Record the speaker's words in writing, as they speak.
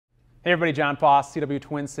Hey everybody, John Foss, CW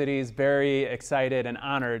Twin Cities. Very excited and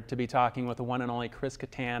honored to be talking with the one and only Chris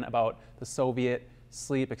Kattan about the Soviet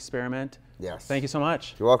sleep experiment. Yes. Thank you so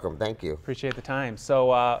much. You're welcome. Thank you. Appreciate the time.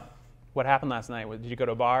 So, what happened last night? Did you go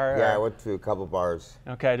to a bar? Yeah, or? I went to a couple bars.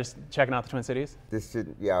 Okay, just checking out the Twin Cities?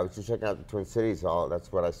 Yeah, I was just checking out the Twin Cities.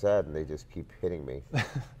 That's what I said, and they just keep hitting me.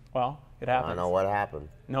 Well, it happens. I don't know what happened.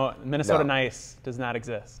 No, Minnesota Nice does not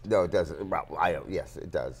exist. No, it doesn't. Well, yes, it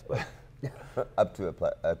does, but up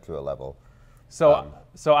to a level. So,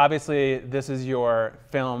 so obviously, this is your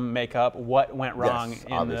film makeup. What went wrong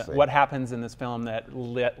what happens in this film that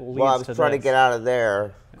leads to this? Well, I was trying to get out of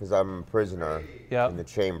there because I'm a prisoner in the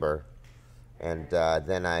chamber, and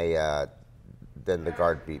then the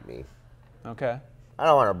guard beat me. Okay. I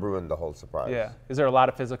don't want to ruin the whole surprise. Yeah. Is there a lot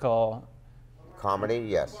of physical comedy?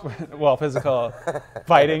 Yes. Well, physical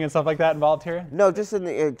fighting and stuff like that involved here? No, just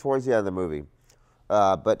towards the end of the movie.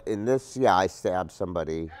 But in this, yeah, I stabbed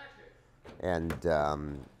somebody. And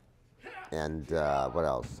what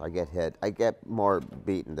else? I get hit. I get more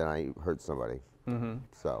beaten than I hurt somebody. Mm-hmm.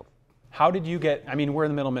 So, how did you get? I mean, we're in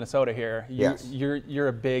the middle of Minnesota here. Yes. You're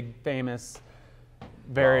a big, famous,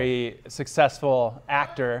 very successful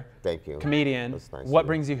actor. Thank you. Comedian. That's nice. What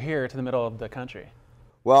brings you here to the middle of the country?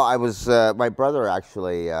 Well, I was my brother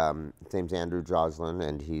actually. His name's Andrew Joslin,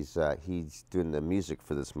 and he's doing the music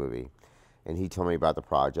for this movie. And he told me about the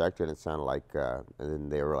project, and it sounded like, and then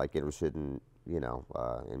they were like interested in,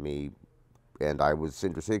 in me, and I was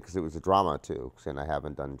interested because it was a drama too. And I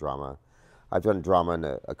haven't done drama. I've done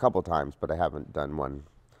drama a couple times, but I haven't done one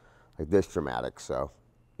like this dramatic. So,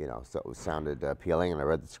 so it sounded appealing, and I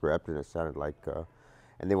read the script, and it sounded like,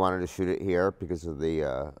 and they wanted to shoot it here because of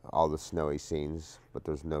the all the snowy scenes, but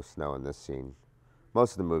there's no snow in this scene.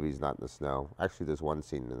 Most of the movie's not in the snow. Actually, there's one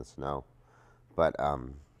scene in the snow, but.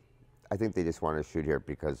 I think they just wanted to shoot here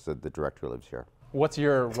because the director lives here. What's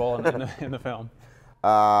your role in the film?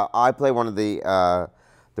 I play one of the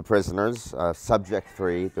prisoners, Subject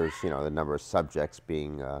 3. There's the number of subjects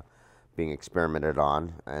being experimented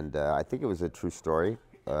on, and I think it was a true story,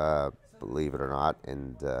 believe it or not,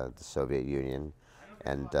 in the Soviet Union,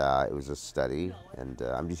 and it was a study. And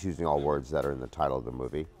I'm just using all words that are in the title of the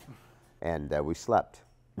movie, and we slept.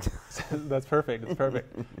 That's perfect. That's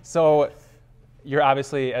perfect. So. You're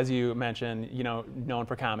obviously, as you mentioned, known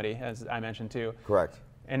for comedy, as I mentioned too. Correct.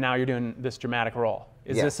 And now you're doing this dramatic role.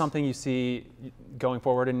 Is this something you see going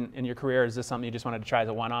forward in your career? Is this something you just wanted to try as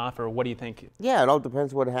a one-off, or what do you think? Yeah, it all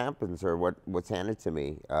depends what happens or what's handed to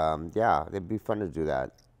me. Yeah, it'd be fun to do that.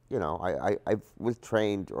 I was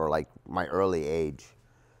trained, or like my early age,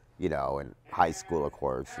 in high school, of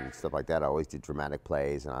course, and stuff like that. I always did dramatic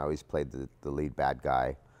plays, and I always played the lead bad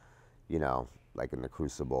guy, like in The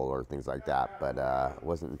Crucible or things like that. But it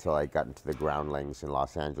wasn't until I got into the Groundlings in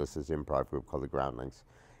Los Angeles, this improv group called the Groundlings,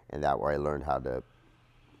 and that where I learned how to,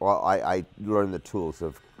 well, I learned the tools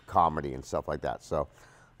of comedy and stuff like that. So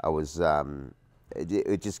I was,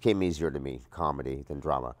 it just came easier to me, comedy than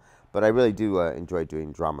drama. But I really do enjoy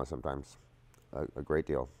doing drama sometimes, a great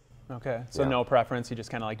deal. Okay, so no preference, you just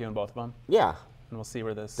kind of like doing both of them? Yeah. And we'll see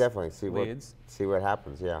where this leads. See what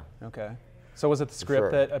happens, yeah. Okay. So was it the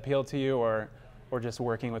script that appealed to you, or just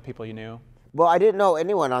working with people you knew? Well, I didn't know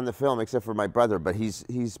anyone on the film except for my brother, but he's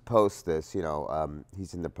post this,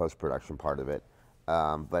 he's in the post-production part of it.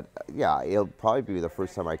 But yeah, it'll probably be the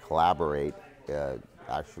first time I collaborate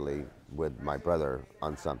actually with my brother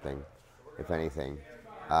on something, if anything.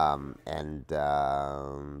 But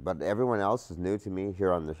everyone else is new to me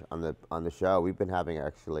here on the show. We've been having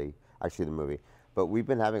actually the movie, but we've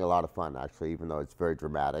been having a lot of fun actually, even though it's very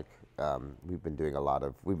dramatic. We've been doing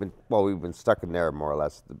we've been stuck in there more or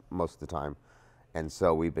less most of the time, and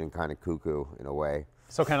so we've been kind of cuckoo in a way.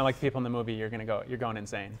 So kind of like the people in the movie, you're going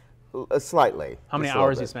insane. Slightly. How many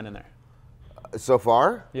hours you spend in there? So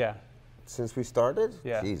far? Yeah. Since we started?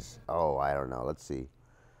 Yeah. Jeez. Oh, I don't know. Let's see.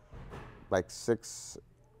 Like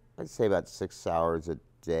I'd say about 6 hours a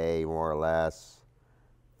day, more or less,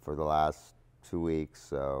 for the last 2 weeks.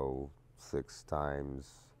 So 6 times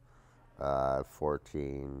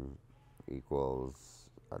 14 equals,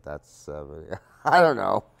 that's 70. I don't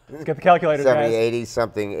know. Let's get the calculator, 70, guys. 80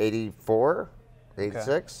 something, 84, 86.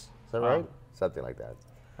 Okay. Is that right? Something like that.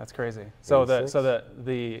 That's crazy. So 86?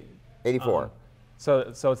 the 84. So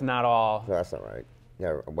it's not all. No, that's not right.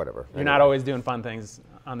 Yeah, whatever. You're not always doing fun things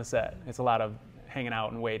on the set. It's a lot of hanging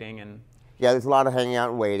out and waiting and. Yeah, there's a lot of hanging out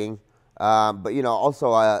and waiting. But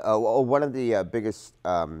also one of the biggest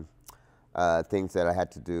things that I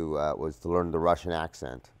had to do was to learn the Russian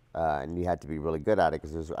accent. And you had to be really good at it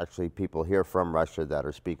because there's actually people here from Russia that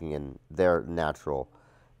are speaking in their natural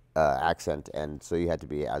accent, and so you had to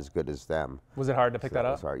be as good as them. Was it hard to pick So that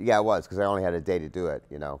was up? hard. Yeah, it was, because I only had a day to do it,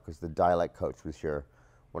 because the dialect coach was here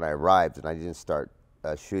when I arrived, and I didn't start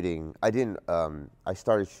shooting. I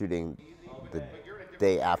started shooting the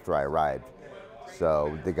day after I arrived.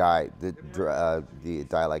 So the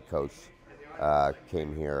dialect coach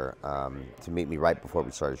came here to meet me right before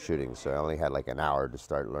we started shooting. So I only had like an hour to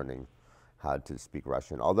start learning how to speak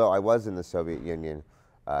Russian. Although I was in the Soviet Union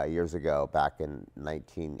years ago, back in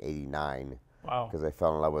 1989. Wow. Because I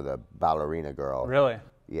fell in love with a ballerina girl. Really?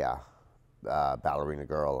 Yeah, ballerina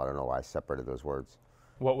girl. I don't know why I separated those words.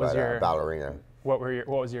 What was your ballerina? What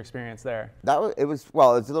was your experience there? It was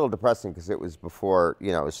a little depressing because it was before,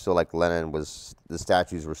 it was still like the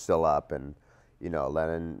statues were still up, and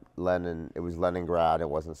Lenin, it was Leningrad. It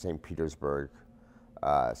wasn't St. Petersburg,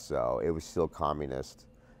 so it was still communist,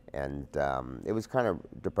 and it was kind of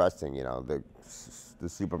depressing. The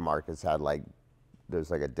supermarkets had there's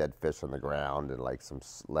like a dead fish on the ground and like some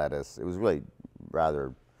lettuce. It was really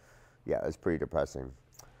rather, it was pretty depressing.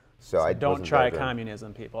 So I don't try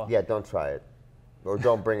communism, people. Yeah, don't try it. Or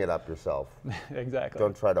don't bring it up yourself. Exactly.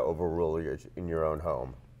 Don't try to overrule in your own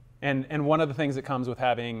home. And one of the things that comes with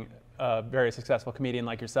having a very successful comedian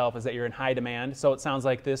like yourself is that you're in high demand. So it sounds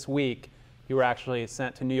like this week you were actually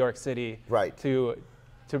sent to New York City to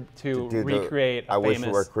recreate a famous skit. I wish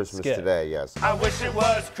it were Christmas today, yes. I wish it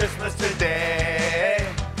was Christmas today.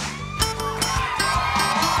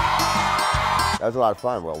 That was a lot of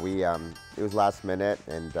fun. Well, it was last minute,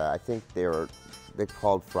 and I think they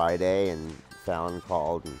called Friday, and Fallon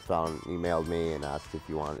called, and Fallon emailed me and asked if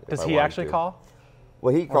you wanted. Does he actually call?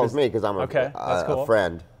 Well, he calls me because I'm that's cool. a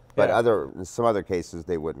friend. But Yeah. in some other cases,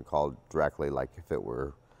 they wouldn't call directly. Like if it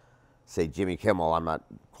were, say, Jimmy Kimmel, I'm not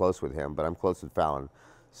close with him, but I'm close with Fallon.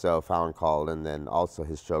 So Fallon called, and then also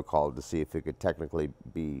his show called to see if it could technically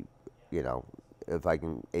be, if I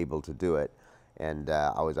can able to do it. And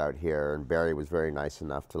I was out here, and Barry was very nice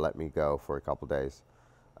enough to let me go for a couple days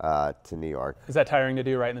to New York. Is that tiring to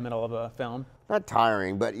do right in the middle of a film? Not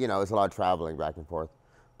tiring, but it's a lot of traveling back and forth.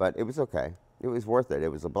 But it was okay. It was worth it. It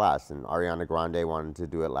was a blast. And Ariana Grande wanted to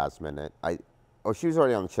do it last minute. She was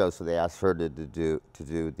already on the show, so they asked her to do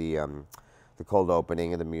the cold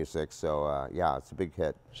opening and the music. So it's a big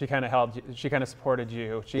hit. She kind of supported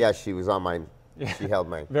you. She was on my. She held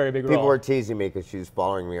my. Very big People role. were teasing me because she was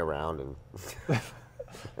following me around, and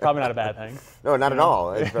Probably not a bad thing. No, not at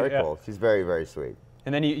all. It's very cool. She's very, very sweet.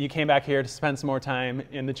 And then you came back here to spend some more time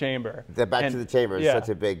in the chamber. Back to the chamber is such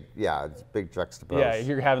a big, it's big juxtapose. Yeah,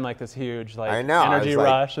 you're having like this huge I know. energy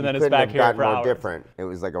rush, and then it's back here for hours. Different. It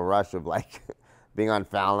was like a rush of being on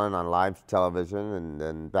Fallon on live television, and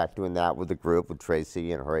then back doing that with the group with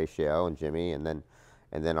Tracy and Horatio and Jimmy, and then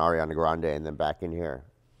Ariana Grande, and then back in here.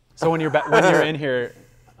 So when you're in here,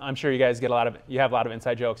 I'm sure you guys have a lot of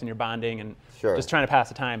inside jokes, and you're bonding and just trying to pass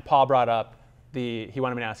the time. Paul brought up he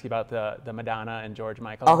wanted me to ask you about the Madonna and George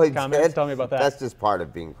Michael comments. Did? Tell me about that. That's just part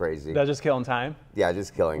of being crazy. That's just killing time? Yeah,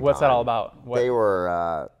 just killing time. What's that all about? They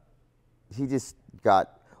were, he just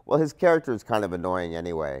got, his character is kind of annoying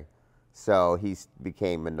anyway, so he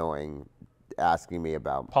became annoying asking me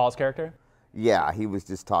about. Paul's character? Yeah, he was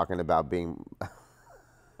just talking about being,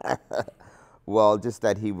 just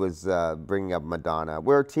that he was bringing up Madonna.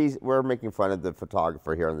 We're making fun of the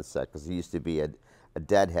photographer here on the set because he used to be a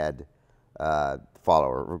Deadhead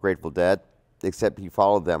follower of Grateful Dead, except he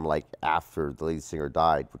followed them after the lead singer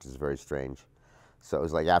died, which is very strange. So it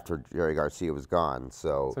was after Jerry Garcia was gone.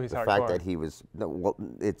 So he's the hardcore. fact that he was not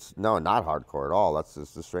hardcore at all. That's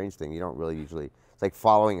just the strange thing. You don't really usually. It's like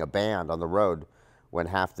following a band on the road when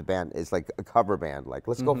half the band is like a cover band.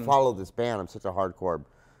 Let's go follow this band. I'm such a hardcore,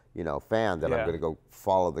 fan that I'm going to go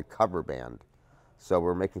follow the cover band. So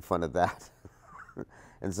we're making fun of that.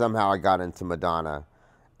 And somehow I got into Madonna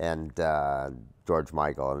and George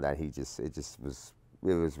Michael, and that it was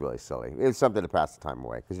really silly. It was something to pass the time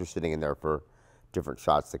away because you're sitting in there for different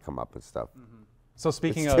shots that come up and stuff. Mm-hmm. So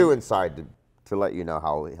speaking it's of too inside to let you know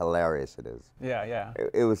how hilarious it is. Yeah.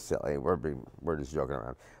 It was silly. We're just joking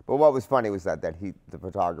around. But what was funny was that the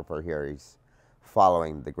photographer here, he's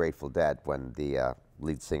following the Grateful Dead when the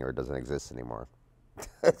lead singer doesn't exist anymore.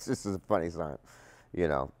 It's just a funny sign,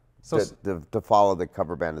 So to follow the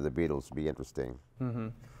cover band of the Beatles would be interesting. Mm-hmm.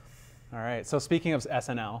 All right. So speaking of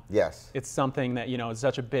SNL, yes, it's something that is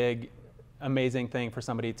such a big, amazing thing for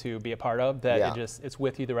somebody to be a part of that it's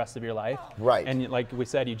with you the rest of your life. Right. And like we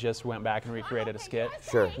said, you just went back and recreated a skit.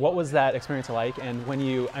 Sure. What was that experience like? And when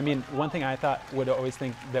one thing I thought would always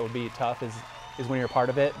think that would be tough is is when you're part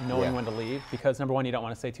of it, knowing when to leave. Because number one, you don't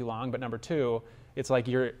want to stay too long, but number two, it's like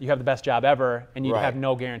you have the best job ever, and you have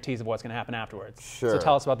no guarantees of what's going to happen afterwards. Sure. So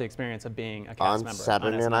tell us about the experience of being a cast member on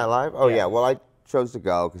Saturday Night Live. Oh yeah. Well, I chose to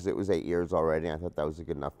go because it was 8 years already. And I thought that was a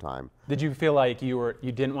good enough time. Did you feel like you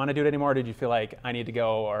didn't want to do it anymore? Or did you feel like I need to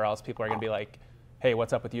go, or else people are going to be like, hey,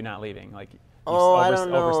 what's up with you not leaving? Like, I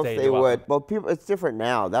don't know if they would. Well, it's different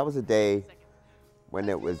now. That was a day when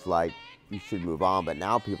it was like you should move on, but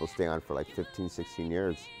now people stay on for like 15, 16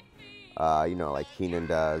 years. You know, like Keenan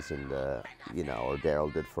does, and you know, or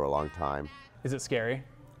Daryl did for a long time. Is it scary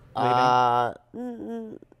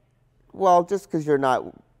leaving? Well, just because you're not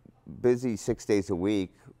busy 6 days a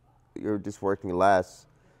week, you're just working less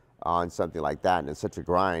on something like that, and it's such a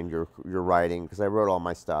grind. You're writing, because I wrote all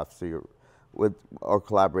my stuff, so you're with our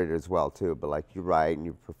collaborator as well too. But like, you write and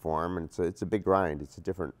you perform, and it's a big grind. It's a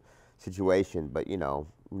different situation. But you know,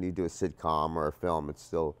 when you do a sitcom or a film,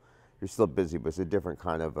 you're still busy, but it's a different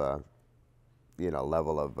kind of you know,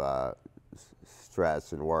 level of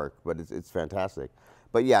stress and work. But it's fantastic.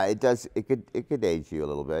 But yeah, it could age you a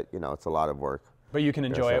little bit. You know, it's a lot of work. But you can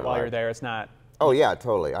enjoy it while you're there. It's not. Oh yeah,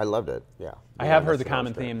 totally. I loved it. Yeah. I have heard the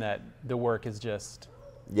common theme that the work is just.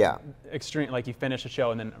 Yeah. Extreme. Like you finish a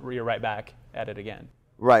show and then you're right back at it again.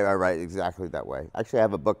 Right. Exactly that way. Actually, I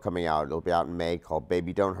have a book coming out. It'll be out in May called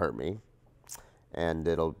 "Baby Don't Hurt Me," and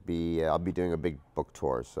it'll be. I'll be doing a big book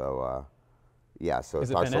tour. So. Yeah, so it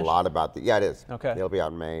talks a lot about the. Yeah, it is. Okay. It'll be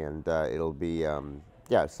out in May, and it'll be.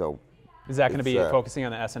 Yeah, so. Is that going to be focusing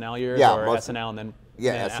on the SNL years, or SNL and then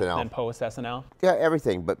SNL. then post SNL? Yeah,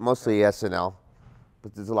 everything, but mostly SNL.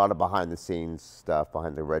 But there's a lot of behind-the-scenes stuff,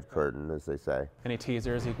 behind the red curtain, as they say. Any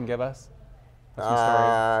teasers you can give us?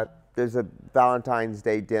 There's a Valentine's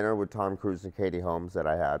Day dinner with Tom Cruise and Katie Holmes that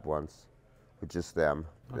I had once, with just them.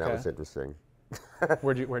 And that was interesting.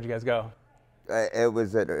 Where'd you guys go? It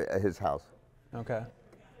was at his house. Okay.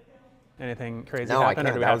 Anything crazy no, happen,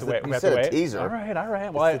 or do we have to wait? You said a teaser. All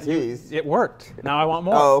right. Well, it worked. Now I want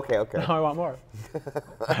more. Oh, okay. Now I want more.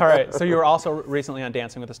 All right. So you were also recently on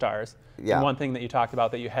Dancing with the Stars. Yeah. And one thing that you talked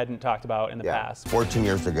about that you hadn't talked about in the past. 14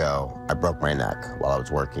 years ago, I broke my neck while I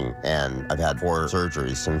was working, and I've had 4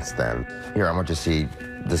 surgeries since then. Here, I want you to see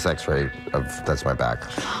this X-ray that's my back.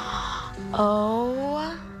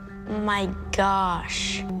 Oh my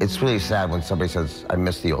gosh. It's really sad when somebody says, I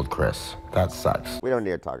miss the old Chris. That sucks. We don't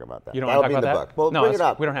need to talk about that. You don't want to talk about that? Book. Well, no, bring it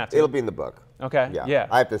up. We don't have to. It'll be in the book. Okay. Yeah.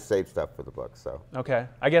 I have to save stuff for the book, so. Okay.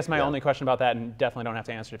 I guess my only question about that, and definitely don't have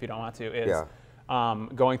to answer it if you don't want to, is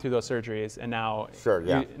going through those surgeries, and now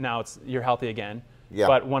you're healthy again. Yeah.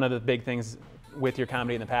 But one of the big things with your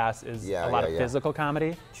comedy in the past is a lot of physical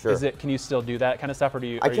comedy. Sure. Can you still do that kind of stuff, or are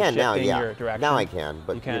you shifting your direction? Now I can,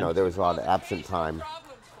 but you know, there was a lot of absent time,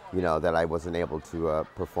 you know, that I wasn't able to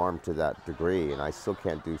perform to that degree, and I still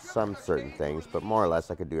can't do some certain things, but more or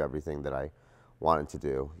less I could do everything that I wanted to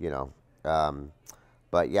do, you know.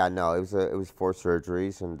 But yeah, no, it was 4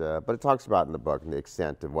 surgeries, and but it talks about in the book and the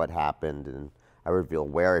extent of what happened, and I reveal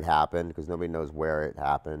where it happened, because nobody knows where it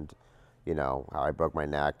happened, you know, how I broke my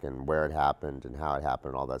neck and where it happened and how it happened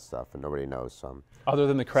and all that stuff, and nobody knows. So other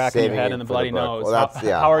than the crack in your head and the bloody nose, well,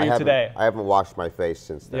 how are you today? I haven't washed my face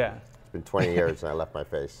since then. Yeah. It's been 20 years and I left my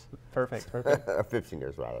face. Perfect. 15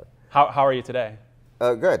 years rather. How are you today?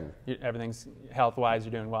 Good. Everything's health-wise,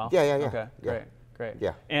 you're doing well? Yeah. Okay, great.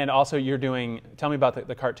 Yeah. And also tell me about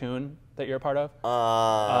the cartoon that you're a part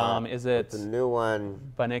of. Is it the new one?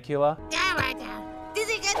 Bunnicula?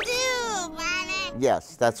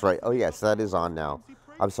 Yes, that's right. Oh yes, that is on now.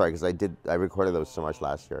 I'm sorry, because I recorded those so much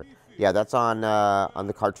last year. Yeah, that's on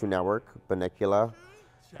the Cartoon Network, Bunnicula.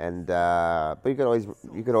 And but you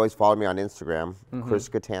could always follow me on Instagram, Chris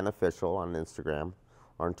Kattan Official on Instagram,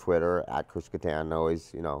 or on Twitter @Chris Kattan.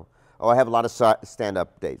 Always, you know. Oh, I have a lot of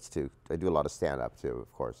stand-up dates too. I do a lot of stand-up too,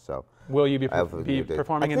 of course. So. Will you be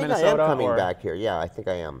performing in Minnesota? I think I am coming back here. Yeah, I think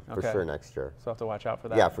I am for sure next year. So I'll have to watch out for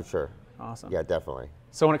that. Yeah, for sure. Awesome. Yeah, definitely.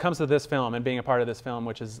 So when it comes to this film and being a part of this film,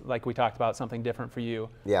 which is, like we talked about, something different for you,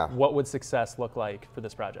 what would success look like for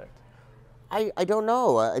this project? I don't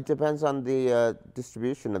know. It depends on the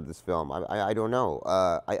distribution of this film. I don't know.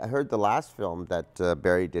 I heard the last film that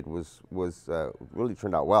Barry did was really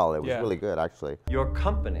turned out well. It was really good, actually. Your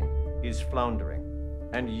company is floundering,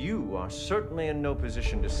 and you are certainly in no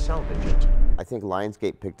position to salvage it. I think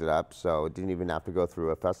Lionsgate picked it up, so it didn't even have to go through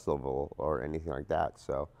a festival or anything like that.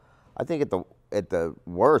 So I think at the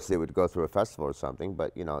worst, it would go through a festival or something.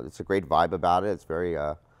 But you know, it's a great vibe about it. It's very,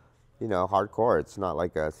 you know, hardcore. It's not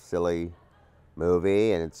like a silly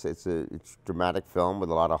movie, and it's a dramatic film with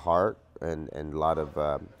a lot of heart and a lot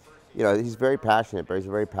of you know, he's very passionate. Barry's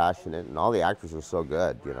very passionate, and all the actors are so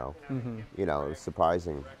good. You know, you know, it was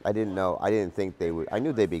surprising. I didn't think they would. I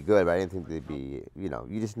knew they'd be good, but I didn't think they'd be. You know,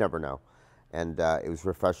 you just never know. And it was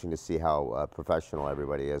refreshing to see how professional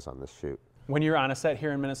everybody is on this shoot. When you're on a set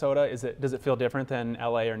here in Minnesota, does it feel different than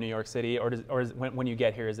LA or New York City, or when you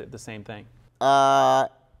get here, is it the same thing?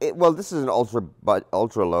 Well, this is an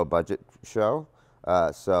ultra low budget show,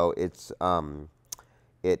 so it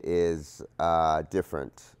is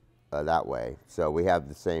different that way. So we have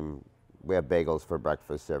bagels for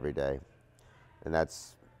breakfast every day, and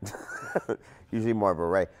that's usually more of a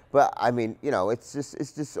rate. But I mean, you know, it's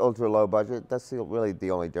just ultra low budget. That's really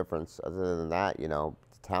the only difference. Other than that, you know,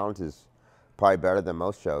 the talent is probably better than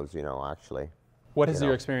most shows. You know, actually. What has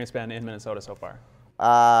your experience been in Minnesota so far?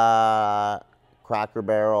 Cracker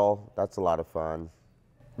Barrel. That's a lot of fun.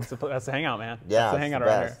 That's the hangout, man. Yeah, that's the hangout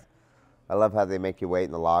right here. I love how they make you wait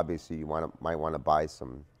in the lobby, so you might want to buy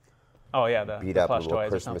some. Oh yeah, the beat up plush little toys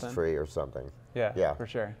Christmas or something. tree or something. Yeah, for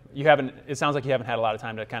sure. You haven't. It sounds like you haven't had a lot of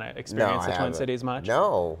time to kind of experience the Twin Cities much.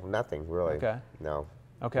 No, nothing really. Okay. No.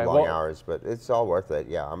 Okay. Long hours, but it's all worth it.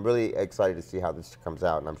 Yeah, I'm really excited to see how this comes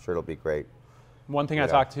out, and I'm sure it'll be great. One thing I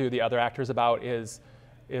talked to the other actors about is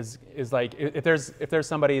like if there's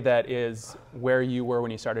somebody that is where you were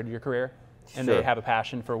when you started your career, and they have a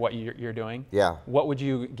passion for what you're doing. Yeah. What would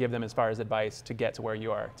you give them as far as advice to get to where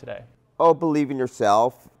you are today? Oh, believe in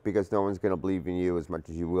yourself, because no one's going to believe in you as much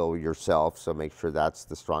as you will yourself. So make sure that's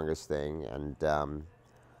the strongest thing, and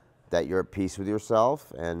that you're at peace with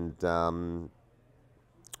yourself, and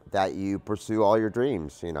that you pursue all your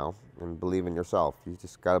dreams, you know, and believe in yourself. You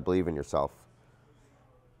just got to believe in yourself.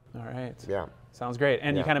 All right. Yeah. Sounds great.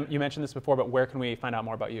 And you mentioned this before, but where can we find out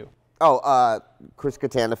more about you? Oh, Chris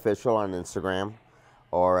Kattan Official on Instagram,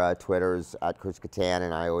 or Twitter's at Chris Kattan,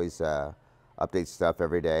 and I always update stuff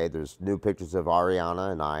every day. There's new pictures of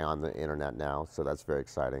Ariana and I on the internet now, so that's very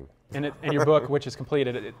exciting. And your book, which is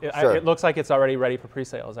completed, it looks like it's already ready for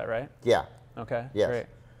pre-sale. Is that right? Yeah. Okay. Yes. Great.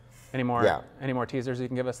 Any more teasers you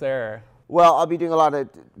can give us there? Or? Well, I'll be doing a lot of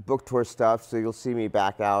book tour stuff, so you'll see me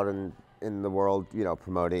back out in the world, you know,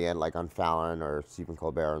 promoting it, like on Fallon or Stephen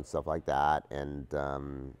Colbert and stuff like that, and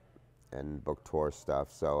book tour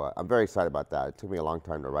stuff. So I'm very excited about that. It took me a long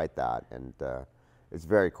time to write that, and it's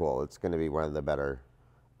very cool. It's going to be one of the better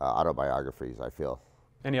autobiographies, I feel.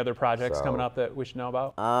 Any other projects coming up that we should know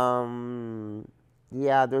about?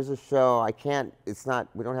 Yeah, there's a show.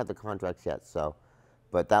 We don't have the contracts yet,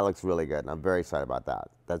 but that looks really good, and I'm very excited about that.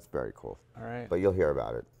 That's very cool. All right. But you'll hear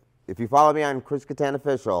about it. If you follow me on Chris Kattan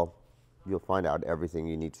Official, you'll find out everything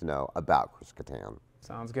you need to know about Chris Kattan.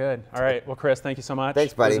 Sounds good. All right. Well, Chris, thank you so much.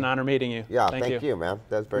 Thanks, buddy. It was an honor meeting you. Yeah, thank you, man.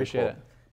 That's very cool. Appreciate it.